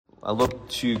I look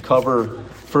to cover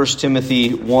 1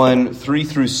 Timothy 1, 3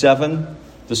 through 7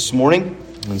 this morning.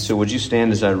 And so would you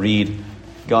stand as I read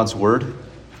God's Word?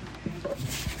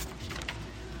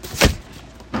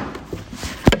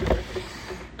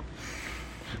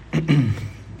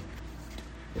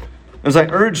 As I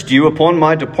urged you upon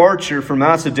my departure from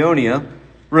Macedonia,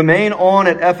 remain on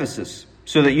at Ephesus,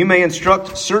 so that you may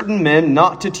instruct certain men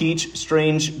not to teach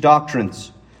strange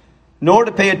doctrines, nor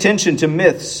to pay attention to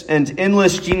myths and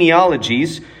endless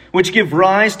genealogies, which give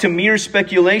rise to mere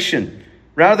speculation,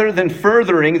 rather than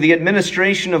furthering the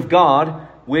administration of God,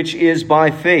 which is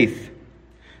by faith.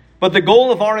 But the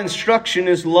goal of our instruction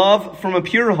is love from a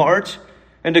pure heart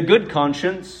and a good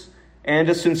conscience and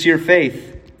a sincere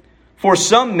faith. For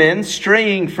some men,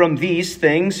 straying from these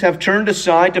things, have turned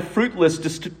aside to fruitless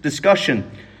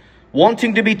discussion,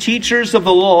 wanting to be teachers of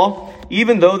the law,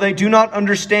 even though they do not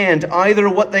understand either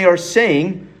what they are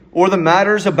saying or the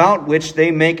matters about which they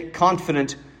make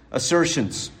confident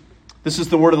assertions. This is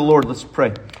the word of the Lord. Let's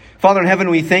pray. Father in heaven,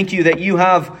 we thank you that you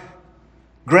have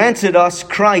granted us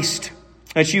Christ,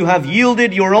 that you have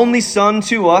yielded your only Son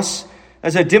to us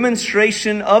as a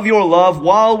demonstration of your love.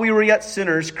 While we were yet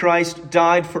sinners, Christ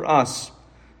died for us.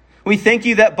 We thank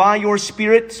you that by your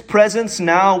Spirit's presence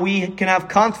now we can have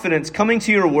confidence coming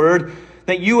to your word,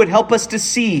 that you would help us to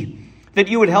see, that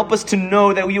you would help us to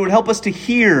know, that you would help us to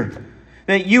hear,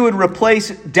 that you would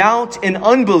replace doubt and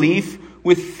unbelief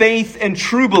with faith and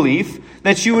true belief,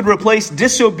 that you would replace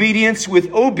disobedience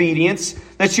with obedience,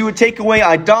 that you would take away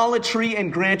idolatry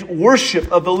and grant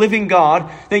worship of the living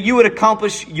God, that you would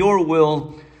accomplish your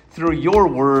will through your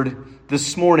word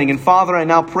this morning. And Father, I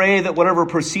now pray that whatever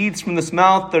proceeds from this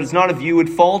mouth that is not of you would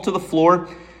fall to the floor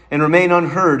and remain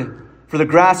unheard. For the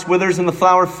grass withers and the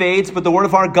flower fades, but the word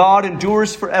of our God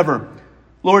endures forever.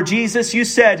 Lord Jesus, you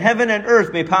said heaven and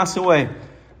earth may pass away,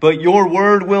 but your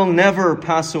word will never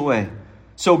pass away.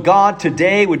 So God,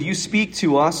 today would you speak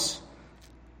to us?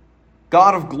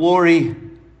 God of glory,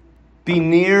 be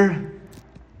near and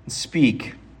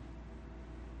speak.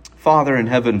 Father in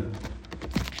heaven,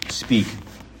 speak.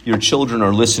 Your children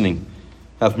are listening.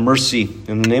 Have mercy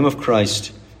in the name of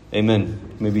Christ. Amen.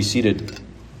 You may be seated.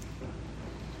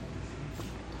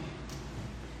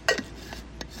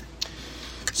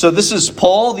 So this is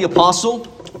Paul the Apostle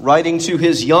writing to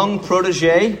his young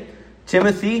protege,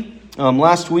 Timothy.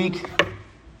 Last week,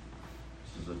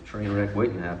 this is a train wreck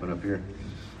waiting to happen up here.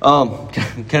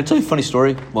 Can I tell you a funny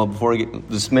story? Well, before I get,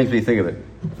 this makes me think of it.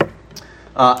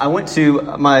 I went to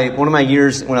one of my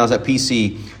years when I was at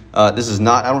PC. This is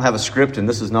not, I don't have a script, and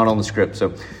this is not on the script.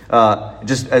 So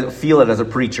just feel it as a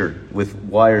preacher with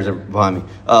wires behind me.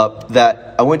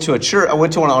 That I went to a church,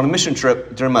 on a mission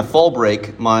trip during my fall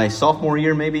break, my sophomore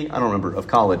year maybe, I don't remember, of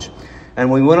college.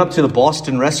 And we went up to the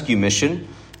Boston Rescue Mission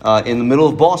in the middle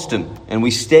of Boston. And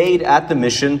we stayed at the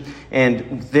mission.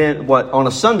 And then on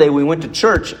a Sunday, we went to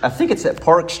church. I think it's at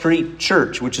Park Street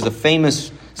Church, which is a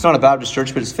famous, it's not a Baptist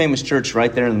church, but it's a famous church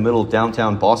right there in the middle of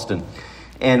downtown Boston.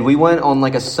 And we went on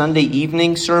like a Sunday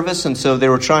evening service. And so they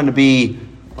were trying to be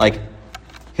like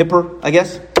hipper, I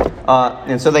guess.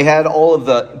 And so they had all of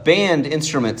the band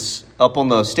instruments up on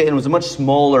the stage. And it was a much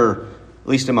smaller, at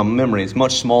least in my memory, it's a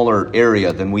much smaller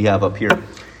area than we have up here.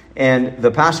 And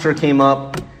the pastor came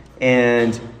up,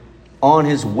 and on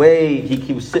his way,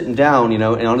 he was sitting down, and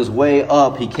on his way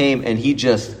up, he came and he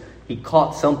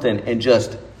caught something and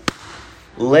just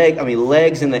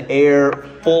legs in the air,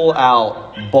 full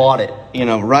out, bought it,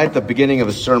 right at the beginning of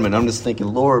a sermon. I'm just thinking,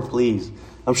 Lord, please.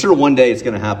 I'm sure one day it's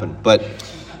going to happen. But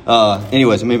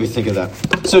anyways, it made me think of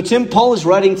that. So Paul is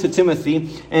writing to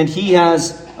Timothy, and he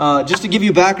has, just to give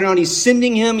you background, he's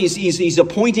sending him, he's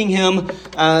appointing him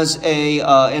as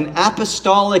an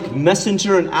apostolic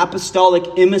messenger, an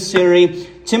apostolic emissary.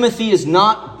 Timothy is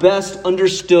not best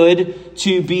understood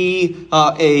to be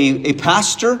a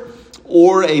pastor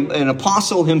or an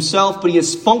apostle himself, but he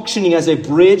is functioning as a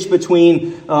bridge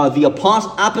between the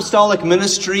apostolic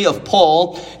ministry of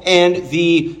Paul and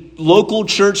the local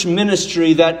church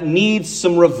ministry that needs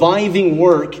some reviving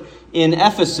work in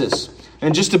Ephesus.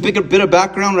 And just a bit of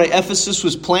background, right? Ephesus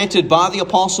was planted by the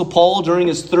Apostle Paul during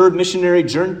his third missionary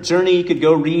journey. You could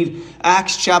go read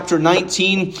Acts chapter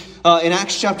 19. In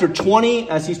Acts chapter 20,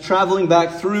 as he's traveling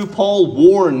back through, Paul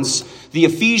warns the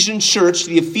Ephesian church,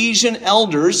 the Ephesian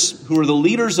elders, who are the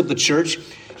leaders of the church.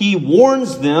 He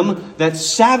warns them that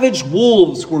savage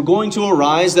wolves were going to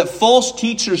arise, that false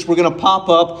teachers were going to pop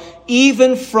up,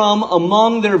 even from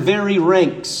among their very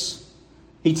ranks.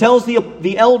 He tells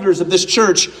the elders of this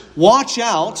church, watch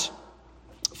out,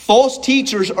 false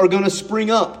teachers are going to spring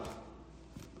up.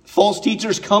 False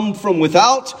teachers come from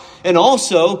without, and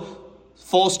also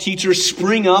false teachers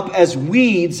spring up as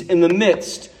weeds in the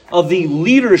midst of the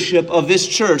leadership of this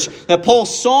church. That Paul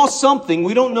saw something,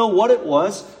 we don't know what it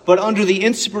was, but under the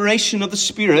inspiration of the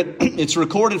Spirit, it's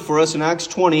recorded for us in Acts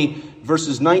 20,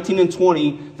 verses 19 and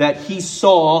 20, that he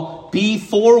saw, be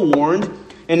forewarned.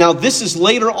 And now this is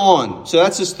later on. So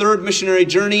that's his third missionary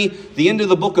journey. The end of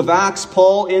the book of Acts,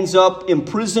 Paul ends up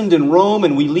imprisoned in Rome,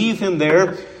 and we leave him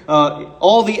there.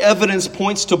 All the evidence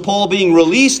points to Paul being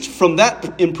released from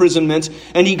that imprisonment,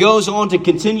 and he goes on to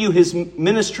continue his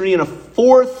ministry in a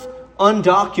fourth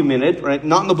undocumented, right,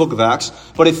 not in the book of Acts,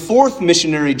 but a fourth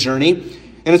missionary journey.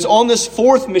 And it's on this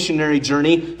fourth missionary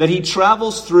journey that he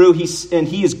travels through, and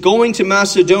he is going to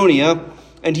Macedonia,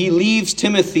 and he leaves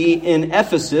Timothy in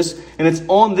Ephesus. And it's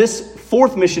on this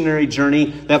fourth missionary journey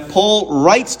that Paul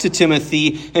writes to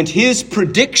Timothy, and his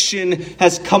prediction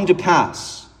has come to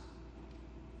pass.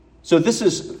 So this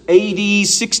is AD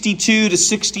 62 to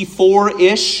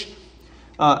 64-ish.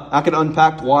 I could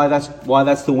unpack why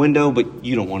that's the window, but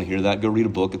you don't want to hear that. Go read a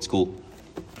book. It's cool.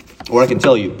 Or I can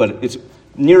tell you, but it's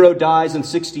Nero dies in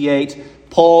 68.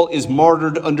 Paul is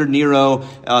martyred under Nero.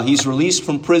 He's released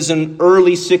from prison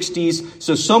early 60s.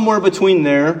 So somewhere between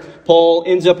there, Paul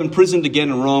ends up imprisoned again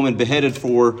in Rome and beheaded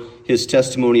for his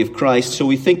testimony of Christ. So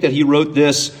we think that he wrote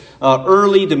this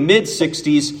early to mid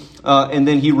 60s. And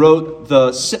then he wrote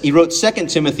 2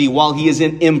 Timothy while he is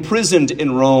imprisoned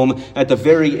in Rome at the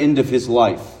very end of his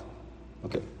life.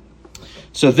 Okay.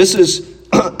 So this is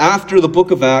after the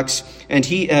book of Acts, and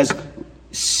he is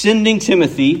sending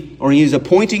Timothy, or he is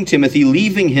appointing Timothy,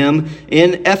 leaving him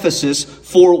in Ephesus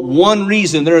for one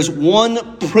reason. There is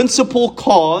one principal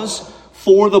cause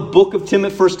for the book of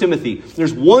 1 Timothy.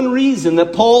 There's one reason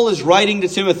that Paul is writing to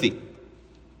Timothy.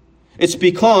 It's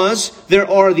because there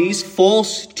are these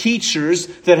false teachers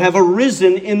that have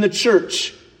arisen in the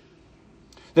church.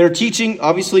 They're teaching,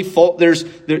 obviously,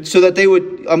 so that they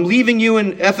would, I'm leaving you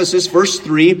in Ephesus, verse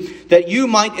 3, that you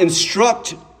might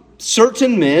instruct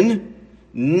certain men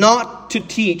not to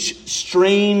teach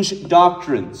strange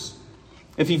doctrines.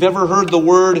 If you've ever heard the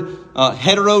word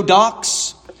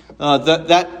heterodox,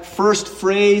 that first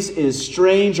phrase is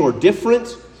strange or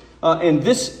different. And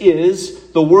this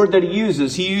is the word that he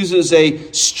uses. He uses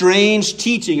a strange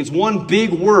teaching. It's one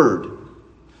big word.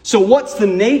 So what's the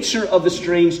nature of the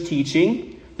strange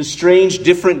teaching? The strange,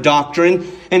 different doctrine?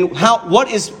 And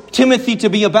what is Timothy to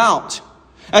be about?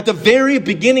 At the very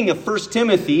beginning of 1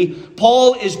 Timothy,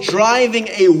 Paul is driving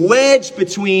a wedge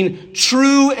between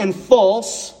true and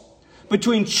false,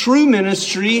 between true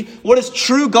ministry. What does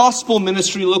true gospel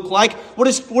ministry look like? What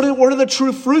are the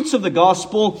true fruits of the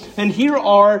gospel? And here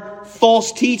are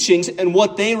false teachings and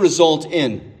what they result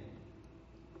in.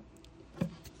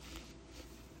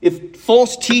 If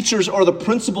false teachers are the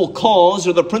principal cause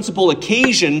or the principal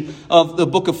occasion of the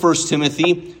book of 1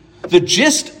 Timothy, the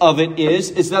gist of it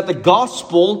is that the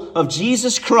gospel of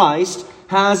Jesus Christ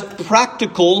has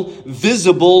practical,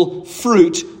 visible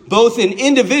fruit, both in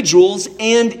individuals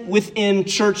and within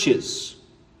churches.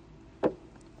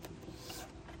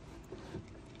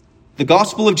 The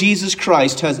gospel of Jesus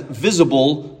Christ has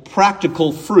visible,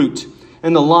 practical fruit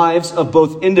in the lives of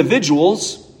both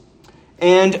individuals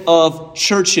and of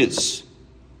churches.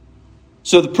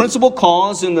 So the principal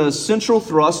cause and the central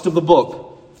thrust of the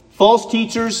book: false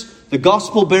teachers, the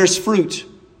gospel bears fruit.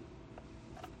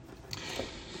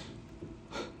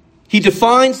 He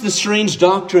defines the strange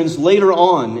doctrines later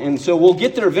on, and so we'll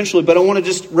get there eventually, but I want to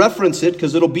just reference it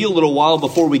because it'll be a little while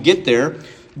before we get there.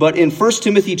 But in 1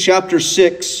 Timothy chapter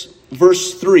 6,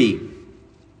 verse 3,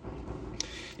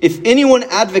 if anyone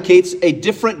advocates a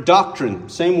different doctrine,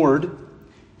 same word,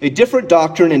 a different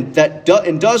doctrine,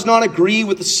 and does not agree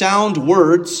with the sound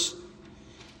words,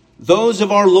 those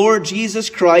of our Lord Jesus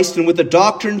Christ, and with the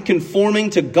doctrine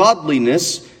conforming to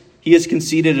godliness, he is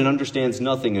conceited and understands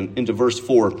nothing, into verse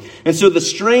 4. And so the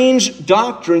strange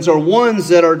doctrines are ones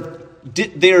that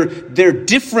they're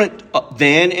different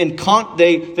than, and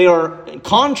they are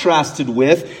contrasted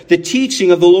with the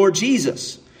teaching of the Lord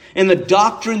Jesus. And the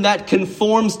doctrine that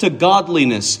conforms to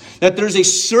godliness. That there's a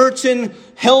certain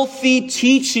healthy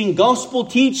teaching, gospel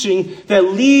teaching, that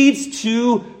leads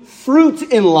to fruit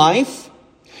in life.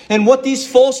 And what these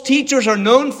false teachers are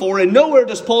known for, and nowhere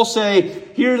does Paul say,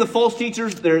 here are the false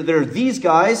teachers, they're these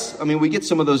guys. I mean, we get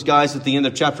some of those guys at the end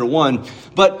of chapter 1.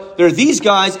 But they're these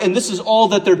guys, and this is all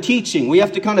that they're teaching. We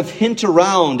have to kind of hint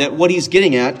around at what he's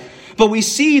getting at. But we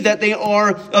see that they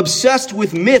are obsessed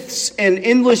with myths and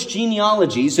endless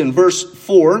genealogies in verse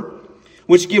 4,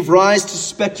 which give rise to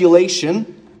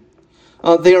speculation.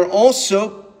 They are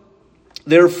also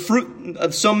Their fruit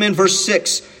of some men, verse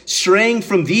 6, straying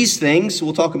from these things,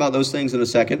 we'll talk about those things in a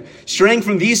second, straying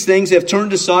from these things, they have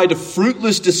turned aside to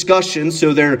fruitless discussion,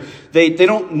 so they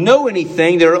don't know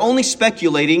anything, they're only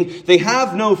speculating, they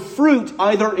have no fruit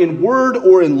either in word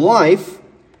or in life,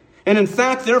 and in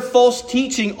fact their false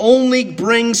teaching only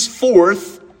brings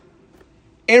forth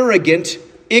arrogant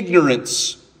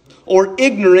ignorance, or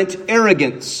ignorant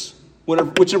arrogance,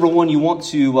 whichever one you want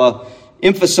to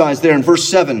emphasize there in verse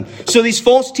 7. So these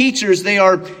false teachers, they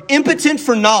are impotent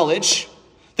for knowledge.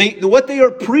 What they are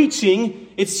preaching,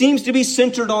 it seems to be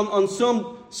centered on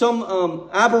some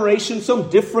aberration,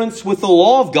 some difference with the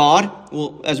law of God.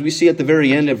 Well, as we see at the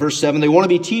very end of verse 7, they want to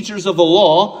be teachers of the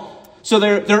law. So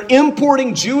they're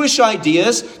importing Jewish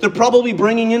ideas. They're probably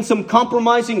bringing in some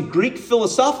compromising Greek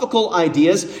philosophical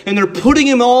ideas, and they're putting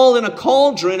them all in a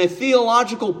cauldron, a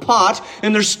theological pot,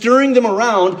 and they're stirring them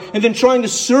around and then trying to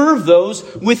serve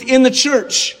those within the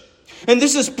church. And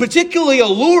this is particularly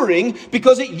alluring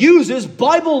because it uses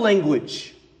Bible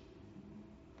language.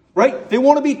 Right? They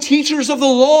want to be teachers of the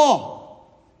law.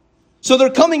 So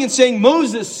they're coming and saying,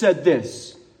 Moses said this.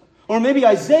 Or maybe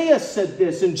Isaiah said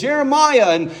this, and Jeremiah,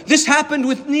 and this happened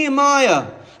with Nehemiah.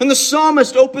 And the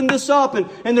psalmist opened this up,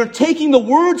 and they're taking the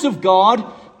words of God,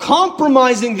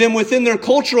 compromising them within their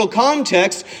cultural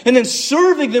context, and then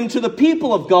serving them to the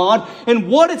people of God. And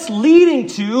what it's leading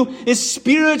to is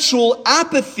spiritual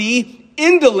apathy,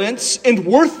 indolence, and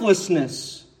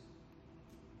worthlessness.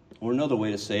 Or another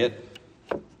way to say it,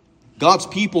 God's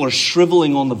people are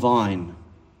shriveling on the vine,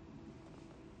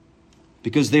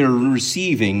 because they are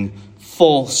receiving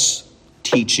false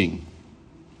teaching.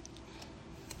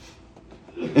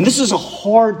 And this is a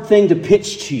hard thing to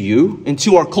pitch to you and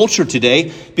to our culture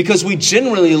today, because we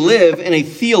generally live in a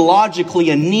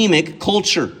theologically anemic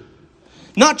culture.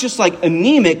 Not just like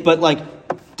anemic, but like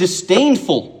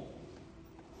disdainful.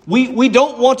 We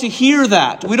don't want to hear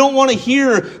that. We don't want to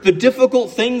hear the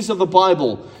difficult things of the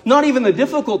Bible. Not even the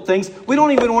difficult things. We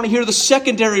don't even want to hear the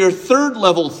secondary or third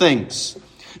level things.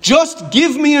 Just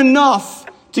give me enough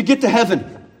to get to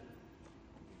heaven.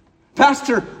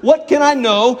 Pastor, what can I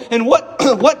know and what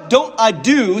don't I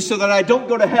do so that I don't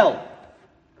go to hell?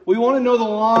 We want to know the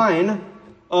line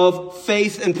of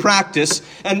faith and practice.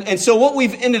 And so what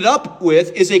we've ended up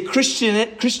with is a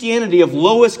Christianity of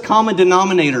lowest common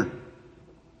denominator.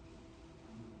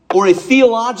 Or a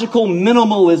theological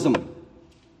minimalism.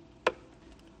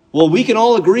 Well, we can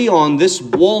all agree on this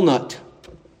walnut.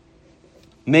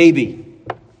 Maybe.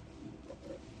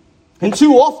 And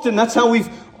too often, that's how we've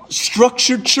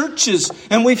structured churches,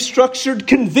 and we've structured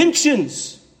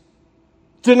conventions,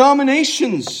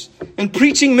 denominations, and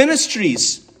preaching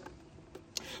ministries.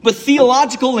 But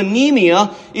theological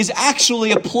anemia is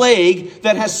actually a plague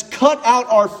that has cut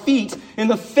out our feet in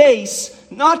the face,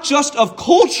 not just of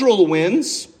cultural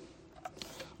winds,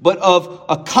 but of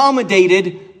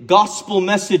accommodated gospel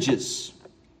messages.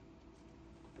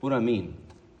 What do I mean?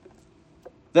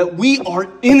 That we are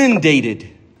inundated.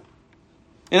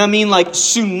 And I mean like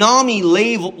tsunami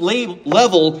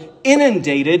level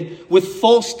inundated with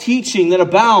false teaching that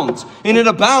abounds. And it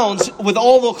abounds with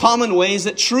all the common ways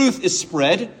that truth is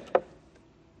spread.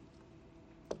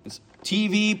 It's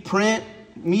TV, print,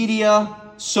 media,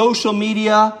 social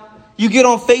media. You get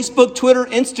on Facebook, Twitter,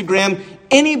 Instagram.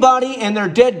 Anybody and their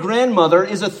dead grandmother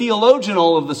is a theologian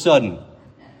all of a sudden.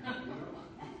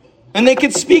 And they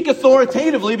can speak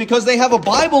authoritatively because they have a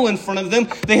Bible in front of them.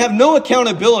 They have no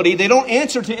accountability. They don't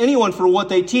answer to anyone for what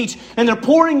they teach. And they're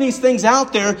pouring these things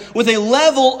out there with a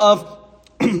level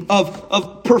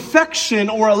of perfection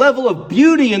or a level of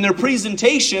beauty in their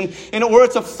presentation, and or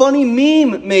it's a funny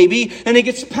meme maybe, and it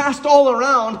gets passed all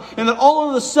around, and then all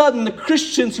of a sudden the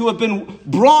Christians who have been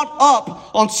brought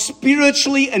up on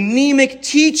spiritually anemic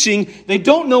teaching, they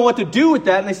don't know what to do with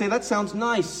that, and they say, that sounds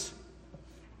nice.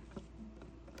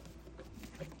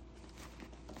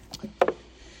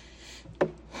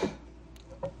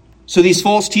 So these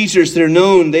false teachers, they're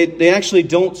known, they actually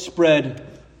don't spread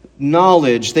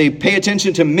knowledge. They pay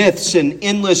attention to myths and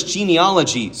endless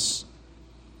genealogies.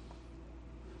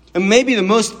 And maybe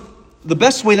the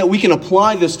best way that we can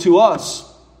apply this to us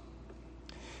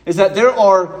is that they're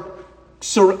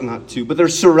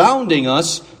surrounding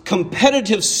us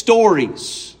competitive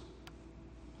stories.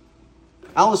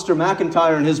 Alistair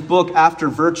McIntyre in his book, After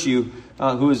Virtue,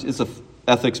 it's an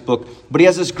ethics book, but he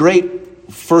has this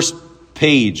great first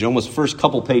page, almost first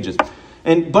couple pages.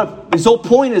 But his whole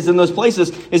point is in those places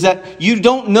is that you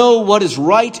don't know what is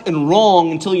right and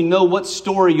wrong until you know what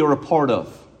story you're a part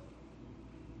of.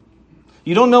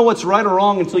 You don't know what's right or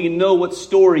wrong until you know what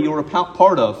story you're a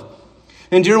part of.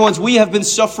 And dear ones, we have been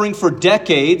suffering for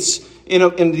decades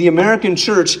in the American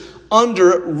church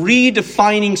under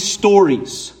redefining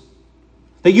stories.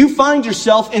 That you find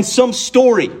yourself in some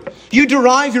story. You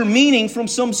derive your meaning from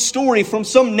some story, from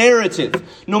some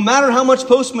narrative. No matter how much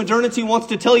postmodernity wants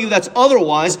to tell you that's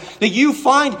otherwise, that you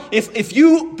find, if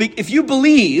you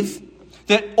believe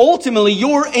that ultimately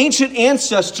your ancient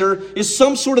ancestor is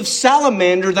some sort of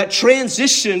salamander that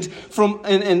transitioned from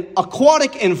an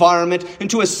aquatic environment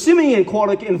into a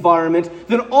semi-aquatic environment,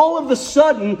 then all of a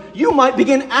sudden you might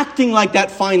begin acting like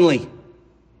that finally.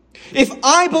 If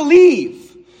I believe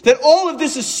that all of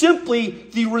this is simply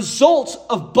the result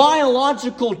of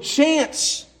biological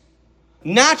chance,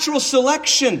 natural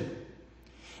selection,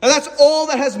 and that's all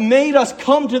that has made us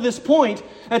come to this point,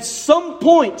 at some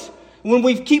point, when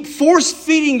we keep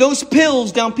force-feeding those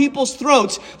pills down people's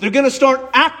throats, they're going to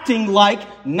start acting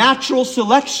like natural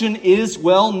selection is,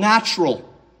 well, natural.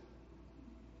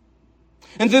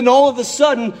 And then all of a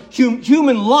sudden,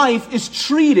 human life is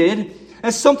treated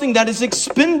as something that is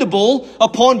expendable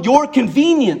upon your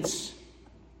convenience.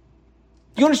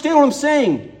 You understand what I'm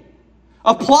saying?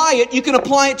 Apply it. You can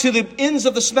apply it to the ends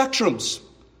of the spectrums.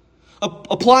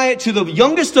 Apply it to the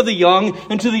youngest of the young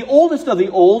and to the oldest of the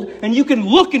old. And you can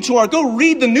look into go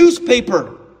read the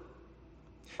newspaper.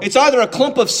 It's either a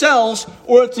clump of cells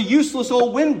or it's a useless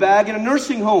old windbag in a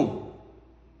nursing home.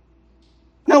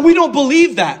 Now, we don't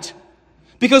believe that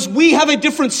because we have a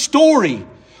different story.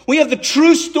 We have the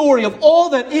true story of all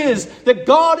that is, that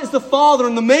God is the Father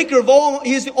and the maker of all.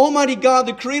 He is the Almighty God,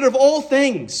 the creator of all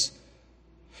things.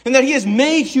 And that He has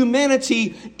made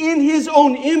humanity in His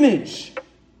own image.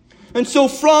 And so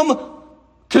from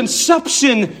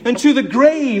conception and to the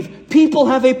grave, people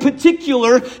have a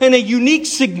particular and a unique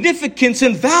significance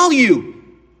and value.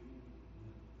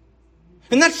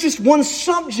 And that's just one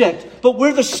subject, but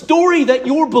where the story that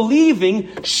you're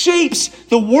believing shapes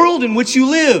the world in which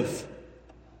you live.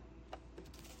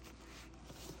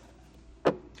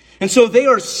 And so they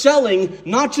are selling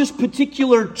not just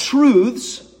particular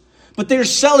truths, but they're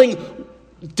selling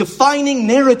defining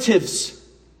narratives.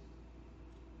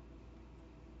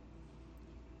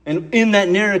 And in that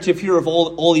narrative here of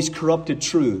all these corrupted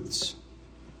truths.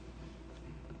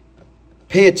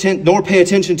 Nor pay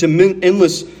attention to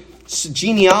endless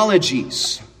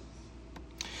genealogies.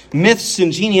 Myths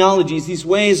and genealogies, these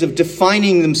ways of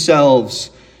defining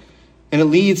themselves. And it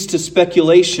leads to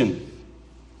speculation.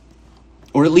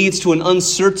 Or it leads to an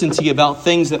uncertainty about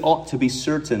things that ought to be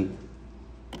certain.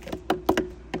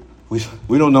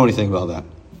 We don't know anything about that.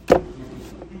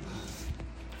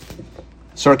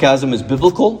 Sarcasm is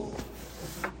biblical.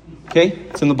 Okay,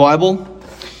 it's in the Bible.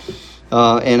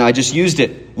 And I just used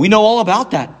it. We know all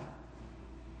about that.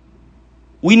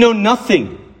 We know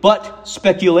nothing but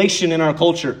speculation in our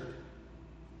culture.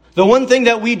 The one thing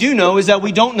that we do know is that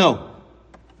we don't know.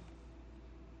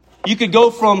 You could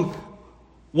go from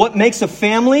what makes a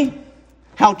family,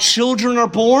 how children are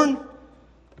born,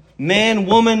 man,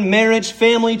 woman, marriage,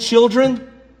 family,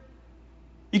 children.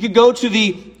 You could go to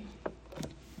the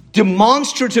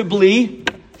demonstratively,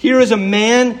 here is a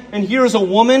man and here is a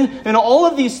woman, and all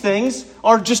of these things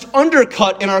are just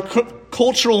undercut in our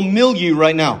cultural milieu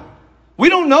right now. We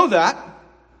don't know that.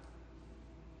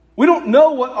 We don't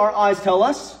know what our eyes tell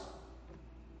us.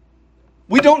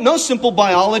 We don't know simple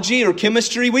biology or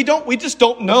chemistry. We just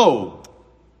don't know.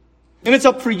 And it's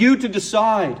up for you to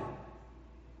decide.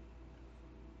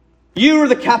 You are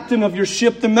the captain of your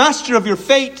ship, the master of your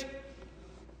fate.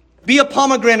 Be a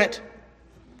pomegranate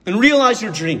and realize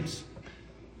your dreams.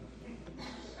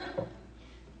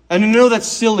 And I know that's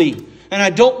silly, and I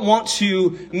don't want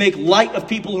to make light of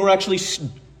people who are actually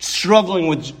struggling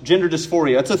with gender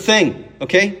dysphoria. It's a thing,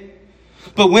 okay?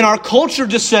 But when our culture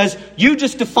just says, you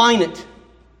just define it.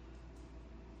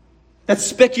 That's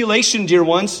speculation, dear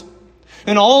ones.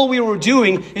 And all we were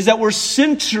doing is that we're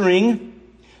centering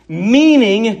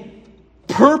meaning,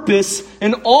 purpose,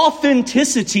 and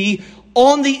authenticity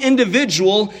on the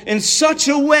individual in such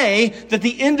a way that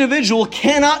the individual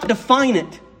cannot define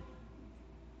it.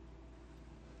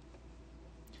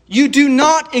 You do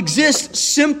not exist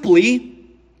simply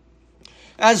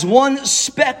as one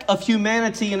speck of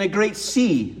humanity in a great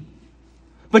sea.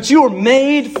 But you are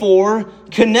made for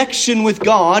connection with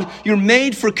God. You're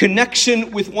made for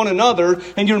connection with one another.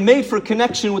 And you're made for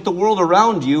connection with the world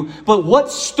around you. But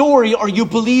what story are you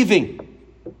believing?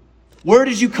 Where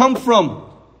did you come from?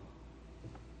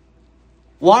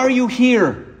 Why are you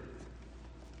here?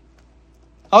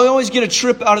 I always get a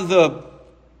trip out of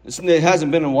it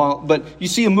hasn't been a while, but you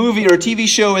see a movie or a TV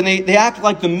show and they act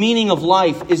like the meaning of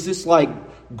life is this like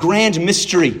grand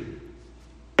mystery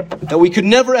that we could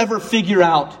never ever figure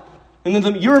out. And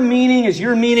then your meaning is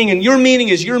your meaning and your meaning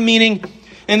is your meaning.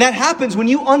 And that happens when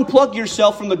you unplug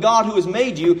yourself from the God who has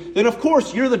made you, then of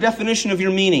course you're the definition of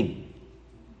your meaning.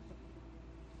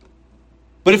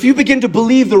 But if you begin to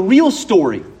believe the real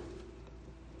story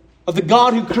of the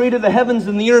God who created the heavens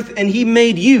and the earth and He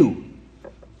made you,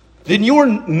 then your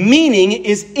meaning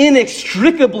is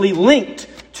inextricably linked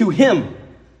to Him.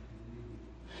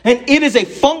 And it is a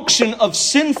function of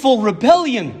sinful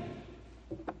rebellion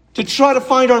to try to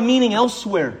find our meaning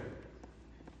elsewhere.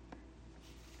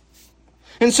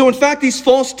 And so in fact, these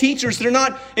false teachers,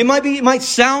 it might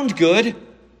sound good.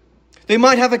 They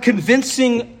might have a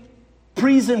convincing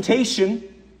presentation,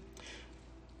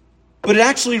 but it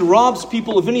actually robs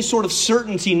people of any sort of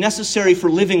certainty necessary for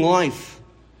living life.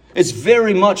 It's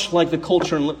very much like the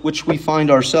culture in which we find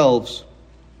ourselves.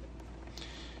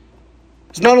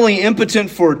 It's not only impotent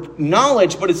for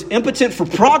knowledge, but it's impotent for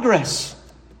progress.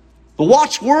 The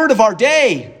watchword of our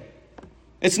day.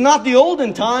 It's not the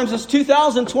olden times, it's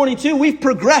 2022. We've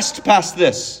progressed past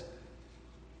this.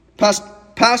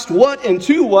 Past what and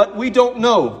to what, we don't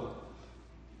know.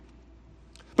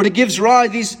 But it gives rise,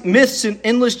 these myths and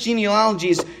endless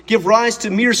genealogies give rise to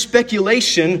mere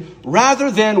speculation rather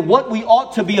than what we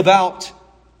ought to be about.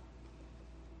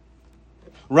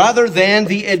 Rather than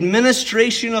the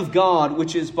administration of God,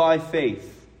 which is by faith.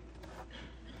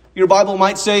 Your Bible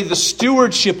might say the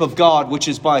stewardship of God, which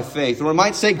is by faith. Or it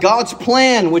might say God's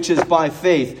plan, which is by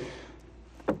faith.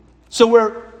 So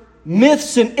where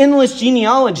myths and endless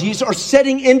genealogies are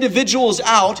setting individuals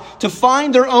out to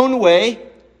find their own way,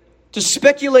 to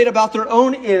speculate about their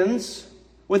own ends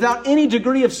without any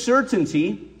degree of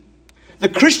certainty, the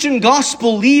Christian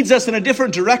gospel leads us in a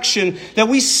different direction, that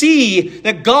we see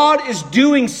that God is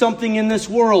doing something in this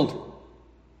world.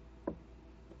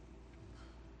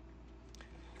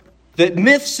 That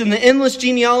myths and the endless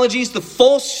genealogies, the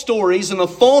false stories and the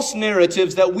false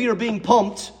narratives that we are being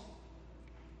pumped,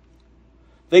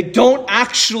 they don't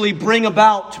actually bring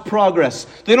about progress.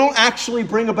 They don't actually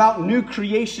bring about new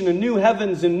creation and new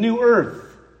heavens and new earth.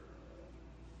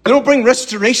 They don't bring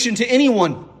restoration to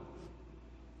anyone.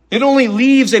 It only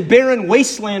leaves a barren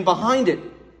wasteland behind it,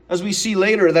 as we see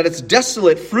later, that it's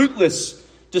desolate, fruitless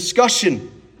discussion.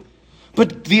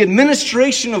 But the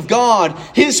administration of God,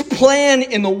 His plan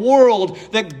in the world,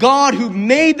 that God who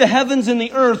made the heavens and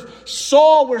the earth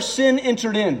saw where sin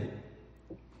entered in.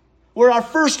 Where our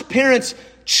first parents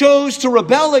chose to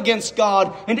rebel against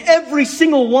God, and every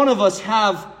single one of us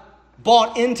have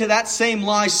bought into that same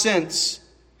lie since.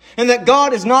 And that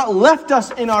God has not left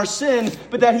us in our sin,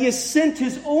 but that He has sent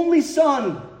His only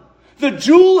Son. The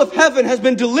jewel of heaven has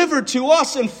been delivered to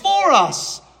us and for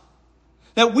us,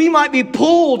 that we might be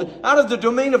pulled out of the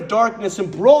domain of darkness and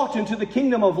brought into the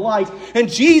kingdom of light. And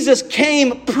Jesus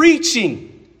came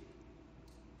preaching,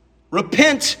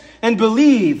 repent and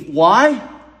believe. Why?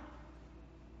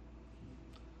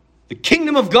 The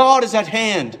kingdom of God is at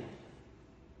hand.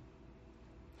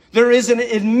 There is an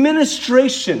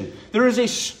administration. There is a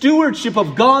stewardship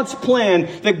of God's plan,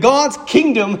 that God's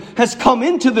kingdom has come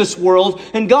into this world,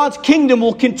 and God's kingdom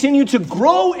will continue to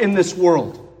grow in this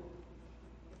world.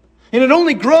 And it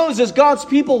only grows as God's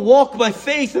people walk by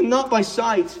faith and not by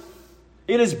sight.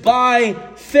 It is by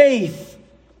faith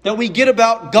that we get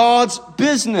about God's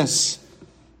business.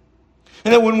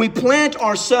 And that when we plant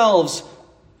ourselves,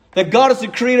 that God is the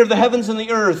creator of the heavens and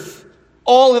the earth,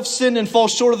 all have sinned and fall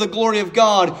short of the glory of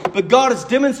God. But God has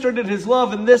demonstrated His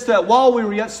love in this, that while we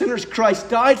were yet sinners, Christ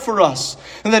died for us.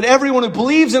 And that everyone who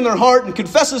believes in their heart and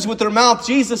confesses with their mouth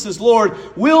Jesus is Lord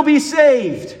will be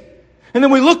saved. And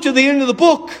then we look to the end of the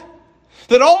book,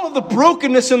 that all of the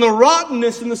brokenness and the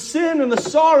rottenness and the sin and the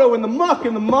sorrow and the muck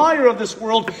and the mire of this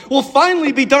world will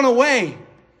finally be done away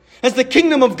as the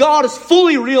kingdom of God is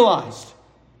fully realized.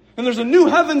 And there's a new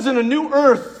heavens and a new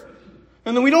earth.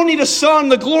 And then we don't need a son.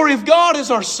 The glory of God is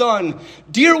our son.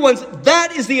 Dear ones,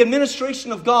 that is the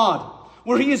administration of God,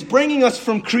 where He is bringing us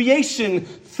from creation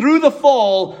through the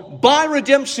fall by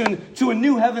redemption to a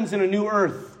new heavens and a new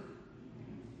earth.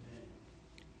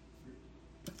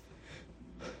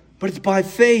 But it's by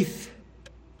faith.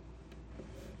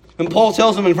 And Paul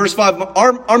tells them in verse 5,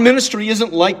 our ministry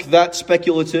isn't like that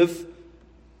speculative,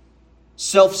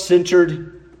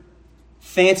 self-centered,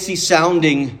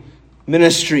 fancy-sounding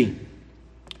ministry.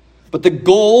 But the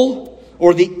goal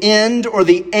or the end or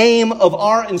the aim of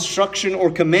our instruction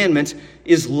or commandment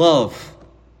is love.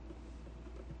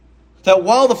 That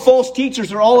while the false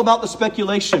teachers are all about the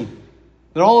speculation,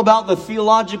 they're all about the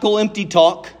theological empty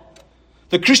talk,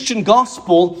 the Christian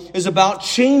gospel is about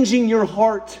changing your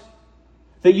heart,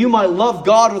 that you might love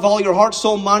God with all your heart,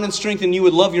 soul, mind, and strength, and you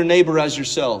would love your neighbor as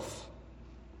yourself.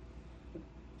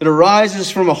 It arises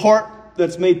from a heart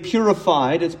that's made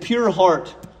purified, it's pure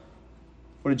heart,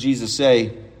 What did Jesus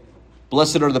say?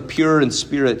 Blessed are the pure in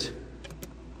spirit.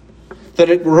 That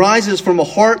it rises from a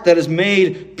heart that is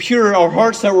made pure. Our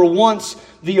hearts that were once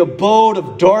the abode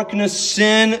of darkness,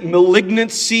 sin,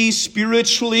 malignancy,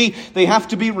 spiritually, they have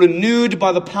to be renewed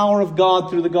by the power of God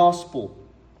through the gospel.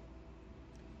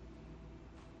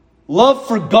 Love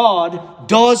for God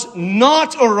does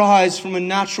not arise from a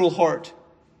natural heart.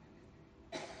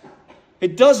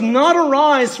 It does not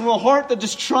arise from a heart that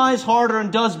just tries harder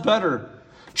and does better.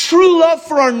 True love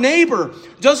for our neighbor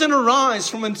doesn't arise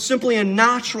from simply a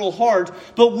natural heart,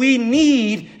 but we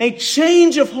need a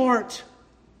change of heart.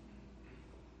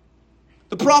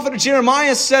 The prophet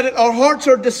Jeremiah said it, our hearts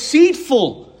are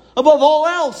deceitful above all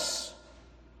else.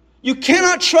 You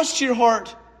cannot trust your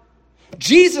heart.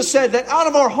 Jesus said that out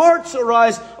of our hearts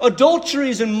arise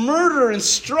adulteries and murder and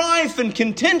strife and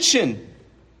contention.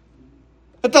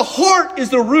 That the heart is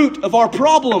the root of our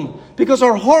problem because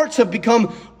our hearts have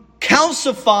become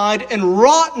calcified and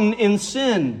rotten in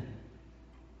sin.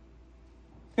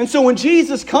 And so when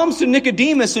Jesus comes to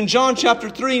Nicodemus in John chapter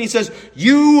 3 and he says,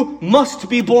 you must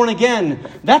be born again,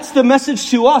 that's the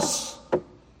message to us.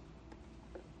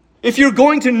 If you're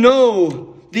going to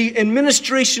know the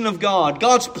administration of God,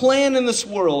 God's plan in this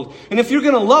world, and if you're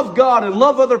going to love God and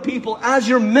love other people as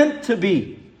you're meant to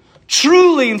be,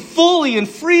 truly and fully and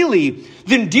freely,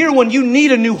 then dear one, you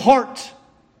need a new heart.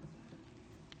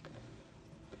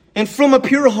 And from a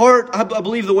pure heart, I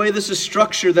believe the way this is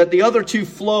structured, that the other two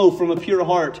flow from a pure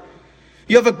heart.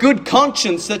 You have a good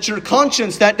conscience, that your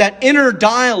conscience, that inner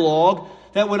dialogue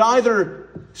that would either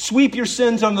sweep your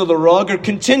sins under the rug or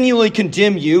continually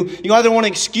condemn you. You either want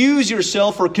to excuse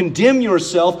yourself or condemn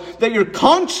yourself. That your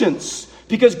conscience,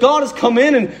 because God has come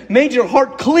in and made your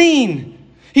heart clean.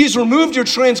 He's removed your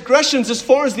transgressions as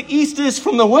far as the east is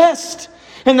from the west.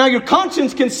 And now your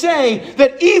conscience can say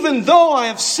that even though I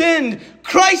have sinned,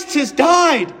 Christ has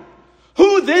died.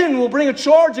 Who then will bring a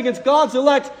charge against God's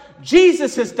elect?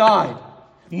 Jesus has died.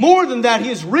 More than that, He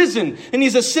has risen and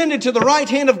He's ascended to the right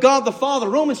hand of God the Father.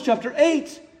 Romans chapter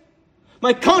 8.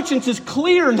 My conscience is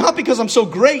clear, not because I'm so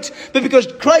great, but because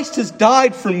Christ has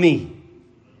died for me.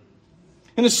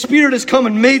 And the Spirit has come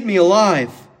and made me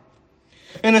alive.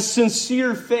 And a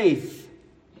sincere faith.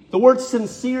 The word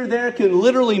sincere there can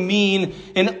literally mean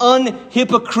an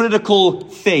unhypocritical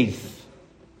faith.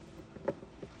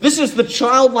 This is the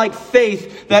childlike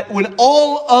faith that when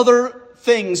all other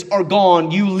things are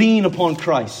gone, you lean upon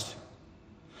Christ.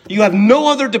 You have no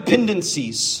other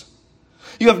dependencies.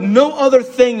 You have no other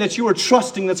thing that you are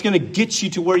trusting that's going to get you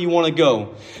to where you want to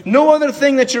go. No other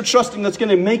thing that you're trusting that's going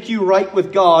to make you right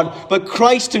with God, but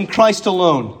Christ and Christ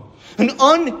alone. An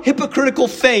unhypocritical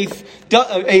faith,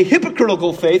 a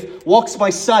hypocritical faith walks by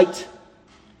sight,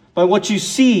 by what you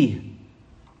see,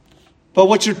 by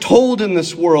what you're told in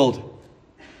this world.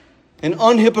 An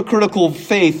unhypocritical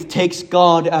faith takes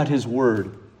God at His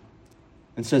word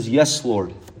and says, yes,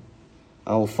 Lord,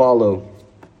 I will follow.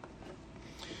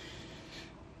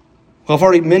 Well, I've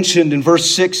already mentioned in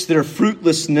verse 6 their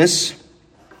fruitlessness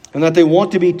and that they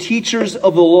want to be teachers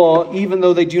of the law even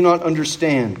though they do not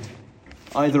understand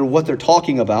either what they're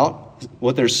talking about,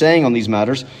 what they're saying on these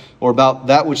matters, or about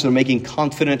that which they're making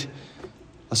confident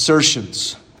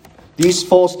assertions. These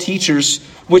false teachers,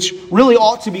 which really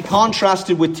ought to be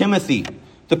contrasted with Timothy.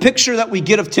 The picture that we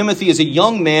get of Timothy is a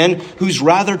young man who's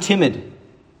rather timid.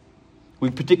 We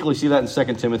particularly see that in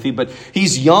 2 Timothy, but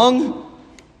he's young.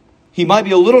 He might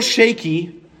be a little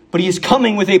shaky, but he is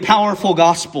coming with a powerful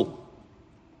gospel.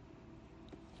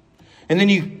 And then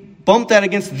you bump that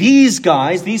against these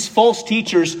guys, these false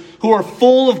teachers who are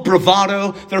full of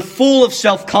bravado. They're full of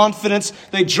self-confidence.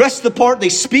 They dress the part. They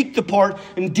speak the part.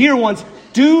 And dear ones,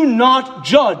 do not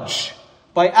judge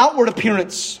by outward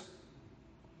appearance.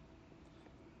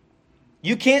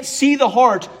 You can't see the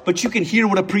heart, but you can hear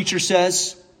what a preacher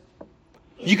says.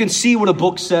 You can see what a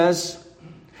book says.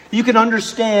 You can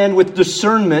understand with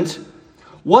discernment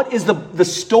what is the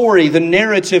story, the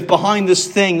narrative behind this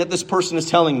thing that this person is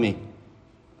telling me.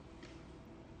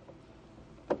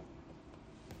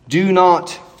 Do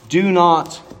not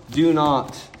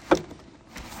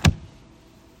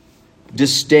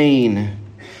disdain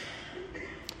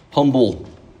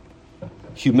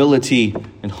humility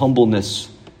and humbleness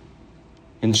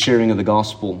in sharing of the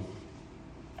gospel.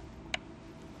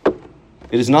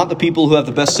 It is not the people who have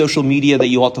the best social media that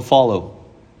you ought to follow.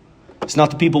 It's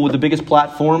not the people with the biggest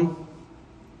platform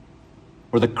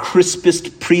or the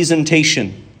crispest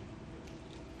presentation.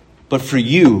 But for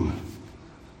you,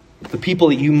 the people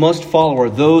that you must follow are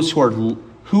those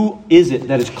who is it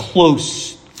that is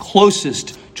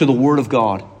closest to the Word of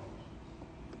God?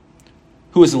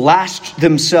 Who has lashed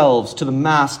themselves to the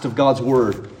mast of God's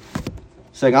Word,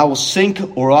 saying, I will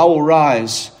sink or I will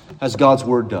rise, as God's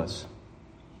word does.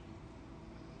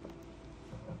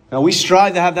 Now, we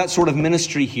strive to have that sort of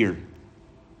ministry here.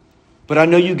 But I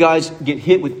know you guys get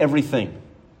hit with everything.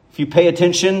 If you pay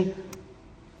attention,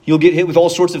 you'll get hit with all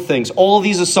sorts of things. All of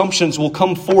these assumptions will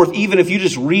come forth even if you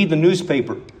just read the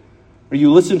newspaper or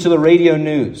you listen to the radio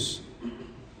news.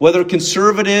 Whether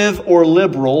conservative or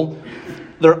liberal,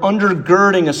 their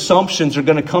undergirding assumptions are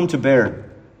going to come to bear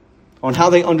on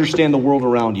how they understand the world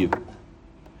around you.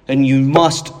 And you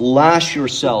must lash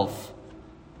yourself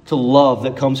to love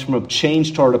that comes from a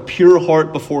changed heart, a pure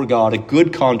heart before God, a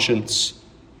good conscience,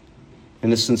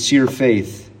 and a sincere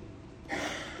faith.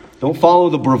 Don't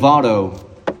follow the bravado.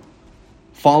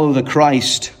 Follow the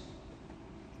Christ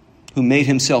who made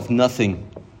himself nothing,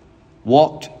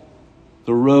 walked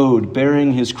the road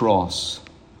bearing his cross,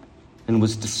 and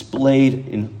was displayed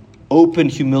in open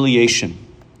humiliation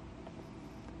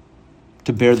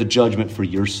to bear the judgment for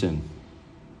your sin.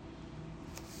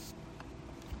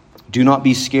 Do not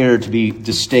be scared to be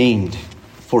disdained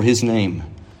for his name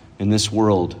in this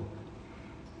world,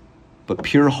 but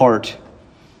pure heart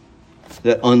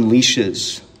that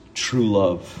unleashes true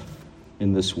love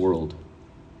in this world.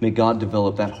 May God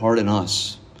develop that heart in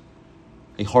us,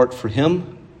 a heart for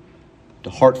him, a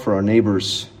heart for our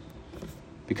neighbors,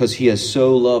 because he has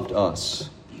so loved us.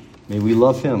 May we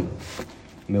love him.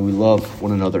 May we love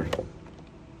one another.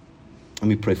 Let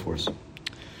me pray for us.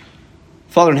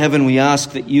 Father in heaven, we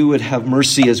ask that you would have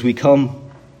mercy as we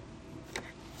come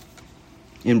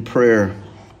in prayer.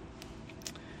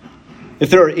 If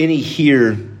there are any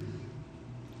here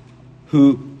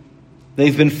who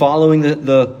they've been following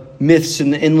the myths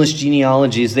and the endless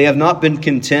genealogies, they have not been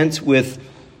content with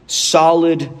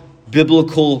solid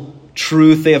biblical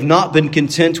truth. They have not been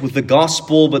content with the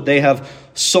gospel, but they have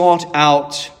sought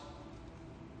out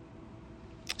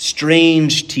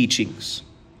strange teachings.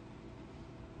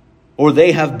 Or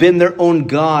they have been their own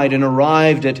guide and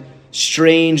arrived at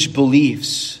strange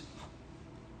beliefs.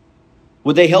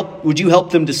 Would you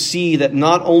help them to see that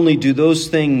not only do those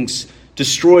things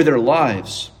destroy their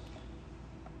lives,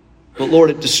 but Lord,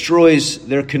 it destroys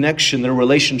their connection, their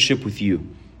relationship with you.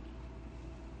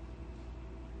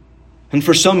 And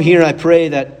for some here, I pray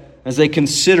that as they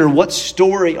consider what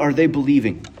story are they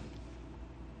believing,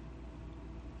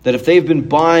 that if they've been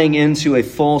buying into a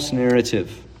false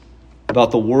narrative about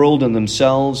the world and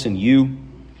themselves and you,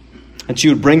 that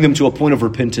you would bring them to a point of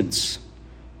repentance,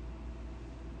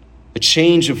 a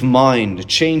change of mind, a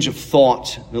change of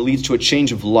thought that leads to a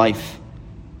change of life,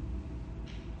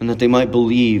 and that they might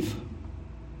believe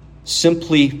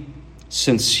simply,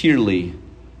 sincerely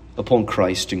upon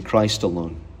Christ and Christ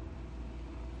alone.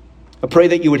 I pray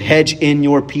that you would hedge in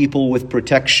your people with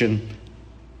protection,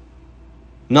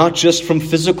 not just from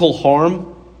physical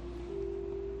harm,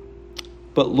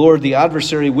 but Lord, the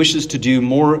adversary wishes to do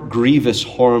more grievous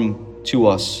harm to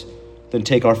us than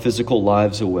take our physical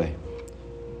lives away.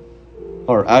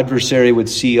 Our adversary would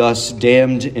see us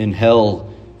damned in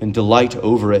hell and delight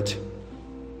over it.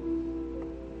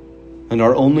 And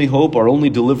our only hope, our only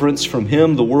deliverance from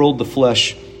him, the world, the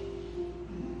flesh,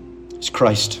 is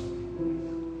Christ.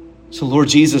 So Lord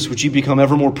Jesus, would you become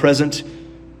ever more present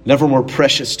and ever more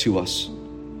precious to us?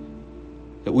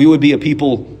 That we would be a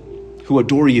people who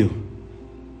adore you,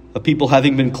 a people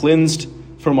having been cleansed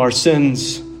from our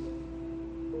sins,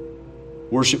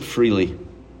 worship freely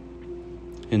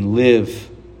and live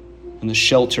in the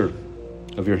shelter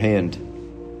of your hand.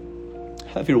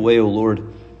 Have your way, O Lord,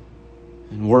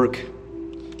 and work.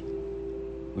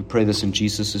 We pray this in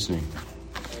Jesus' name.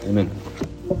 Amen.